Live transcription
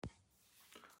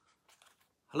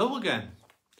Hello again.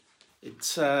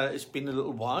 It's been a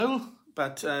little while,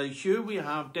 but here we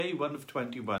have day 1 of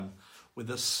 21 with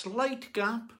a slight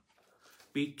gap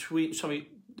between,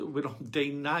 we're on day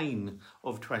 9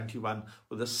 of 21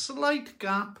 with a slight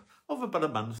gap of about a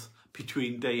month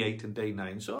between day 8 and day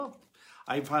 9. So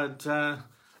I've had a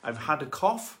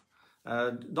cough,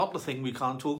 not the thing we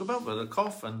can't talk about, but a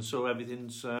cough, and so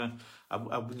everything's,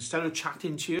 instead of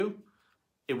chatting to you,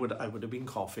 I would have been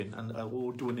coughing and I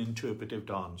would do an interpretive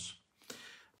dance.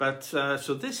 But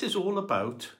so this is all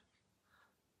about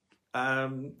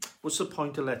what's the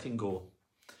point of letting go?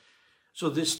 So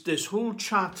this whole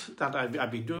chat that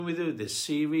I've been doing with you, this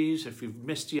series, if you've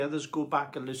missed the others, go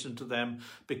back and listen to them,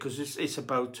 because it's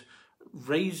about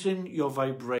raising your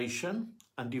vibration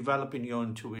and developing your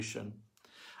intuition.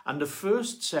 And the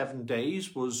first 7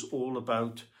 days was all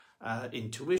about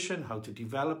intuition, how to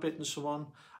develop it and so on.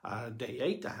 Day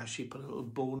 8, I actually put a little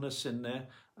bonus in there.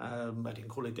 I didn't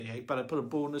call it day 8, but I put a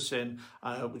bonus in,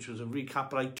 which was a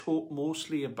recap. But I talked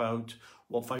mostly about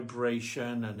what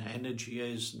vibration and energy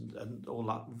is and all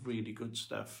that really good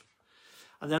stuff.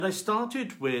 And then I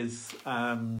started with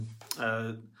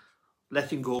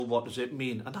letting go. What does it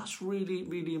mean? And that's really,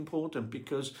 really important,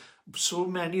 because so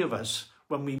many of us,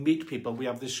 when we meet people, we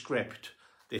have this script.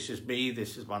 This is me,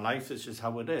 this is my life, this is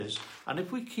how it is. And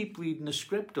if we keep reading the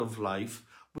script of life,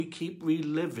 we keep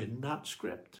reliving that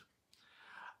script.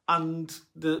 And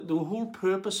the whole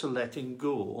purpose of letting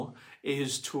go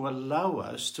is to allow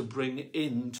us to bring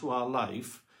into our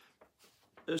life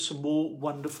some more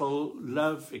wonderful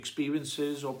love,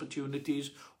 experiences,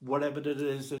 opportunities, whatever it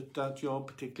is that you're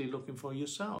particularly looking for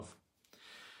yourself.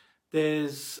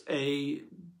 I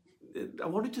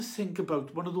wanted to think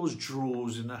about one of those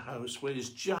drawers in the house where it's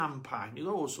jam-packed. You've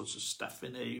got all sorts of stuff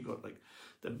in there. You've got like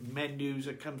the menus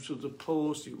that come through the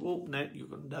post. You open it, you've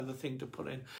got another thing to put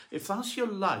in. If that's your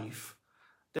life,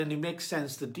 then it makes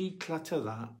sense to declutter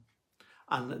that.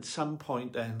 And at some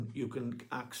point then you can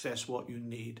access what you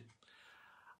need.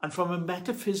 And from a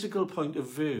metaphysical point of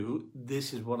view,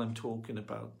 this is what I'm talking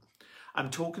about. I'm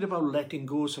talking about letting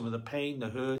go of some of the pain, the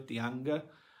hurt, the anger,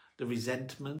 the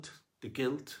resentment, the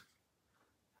guilt,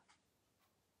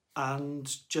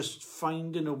 and just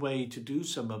finding a way to do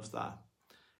some of that.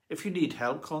 If you need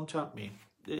help, contact me.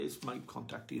 There's my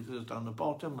contact details down the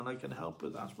bottom, and I can help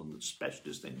with that. That's one of the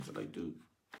specialist things that I do.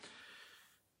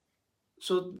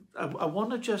 So I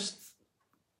want to just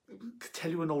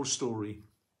tell you an old story.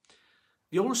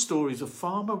 The old story is a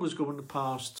farmer was going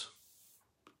past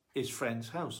his friend's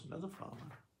house, another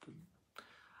farmer,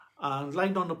 and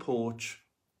lying on the porch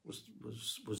was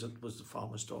the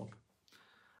farmer's dog.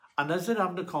 And as they're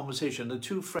having a conversation, the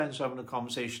two friends are having a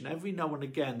conversation, every now and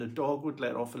again the dog would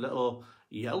let off a little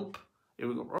yelp. It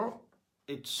would go, oh,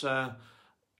 it's and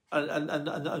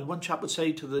one chap would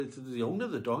say to the owner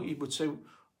of the dog, he would say,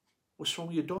 "What's wrong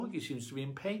with your dog? He seems to be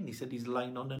in pain." He said, "He's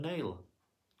lying on a nail."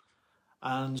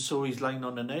 And so he's lying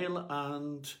on a nail,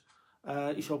 and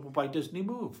he said, "Well, why doesn't he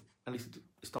move?" And he said,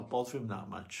 "It's not bothering him that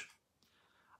much."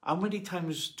 How many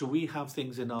times do we have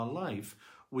things in our life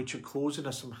which are causing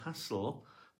us some hassle,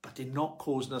 but they're not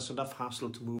causing us enough hassle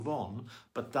to move on?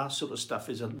 But that sort of stuff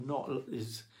is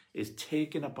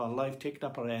taking up our life, taking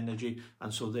up our energy,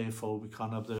 and so therefore we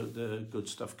can't have the good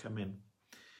stuff come in.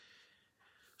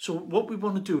 So what we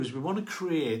want to do is we want to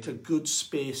create a good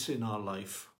space in our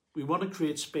life. We want to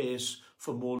create space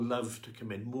for more love to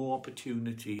come in, more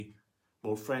opportunity,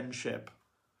 more friendship,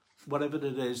 whatever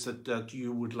it is that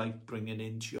you would like bringing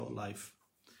into your life.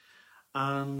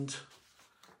 And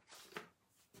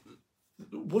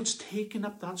what's taking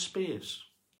up that space?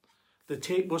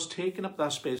 What's taking up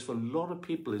that space for a lot of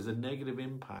people is the negative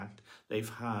impact they've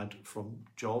had from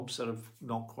jobs that have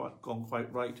not gone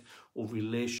quite right, or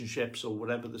relationships, or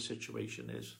whatever the situation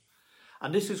is.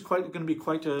 And this is going to be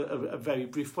quite a very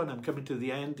brief one. I'm coming to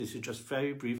the end. This is just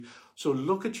very brief. So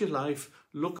look at your life,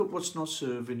 look at what's not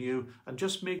serving you, and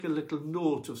just make a little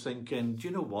note of thinking, do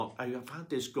you know what? I have had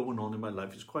this going on in my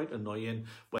life. It's quite annoying,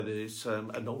 whether it's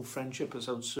an old friendship has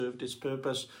outserved its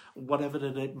purpose, whatever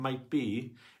it might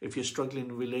be. If you're struggling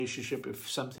in a relationship, if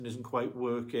something isn't quite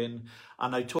working.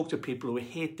 And I talk to people who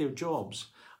hate their jobs.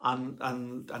 And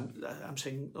I'm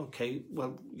saying, okay,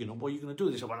 well, you know, what are you going to do?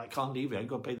 They say, well, I can't leave it. I've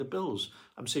got to pay the bills.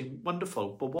 I'm saying, wonderful.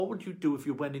 But what would you do if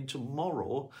you went in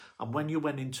tomorrow, and when you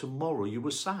went in tomorrow, you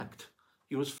were sacked,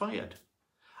 you was fired?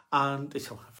 And they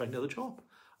said, well, I'll find another job.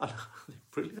 And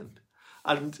brilliant.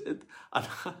 And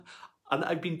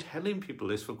I've been telling people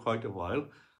this for quite a while.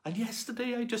 And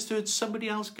yesterday I just heard somebody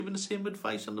else giving the same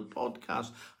advice on the podcast.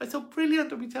 I thought,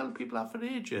 brilliant, I've been telling people that for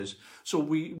ages. So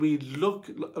we look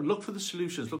for the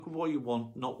solutions, look at what you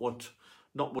want, not what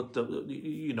not what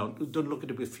don't look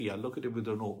at it with fear, look at it with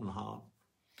an open heart.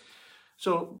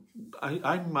 So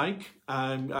I'm Mike.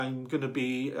 I'm going to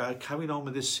be carrying on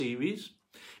with this series.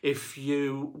 If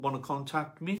you want to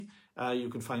contact me, you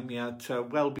can find me at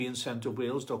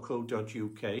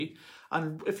wellbeingcentrewales.co.uk.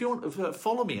 And if you want to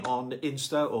follow me on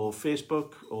Insta or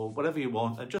Facebook or whatever you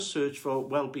want, and just search for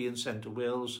Wellbeing Centre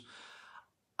Wales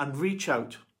and reach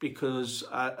out, because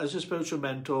as a spiritual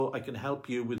mentor, I can help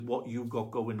you with what you've got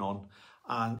going on.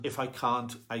 And if I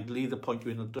can't, I'd either point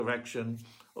you in a direction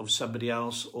of somebody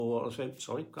else, or I'll say,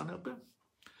 sorry, can't help you.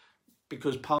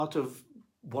 Because part of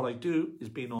what I do is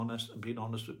being honest and being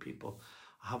honest with people.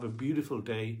 Have a beautiful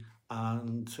day,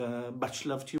 and much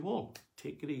love to you all.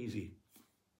 Take it easy.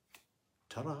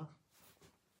 Ta-ra.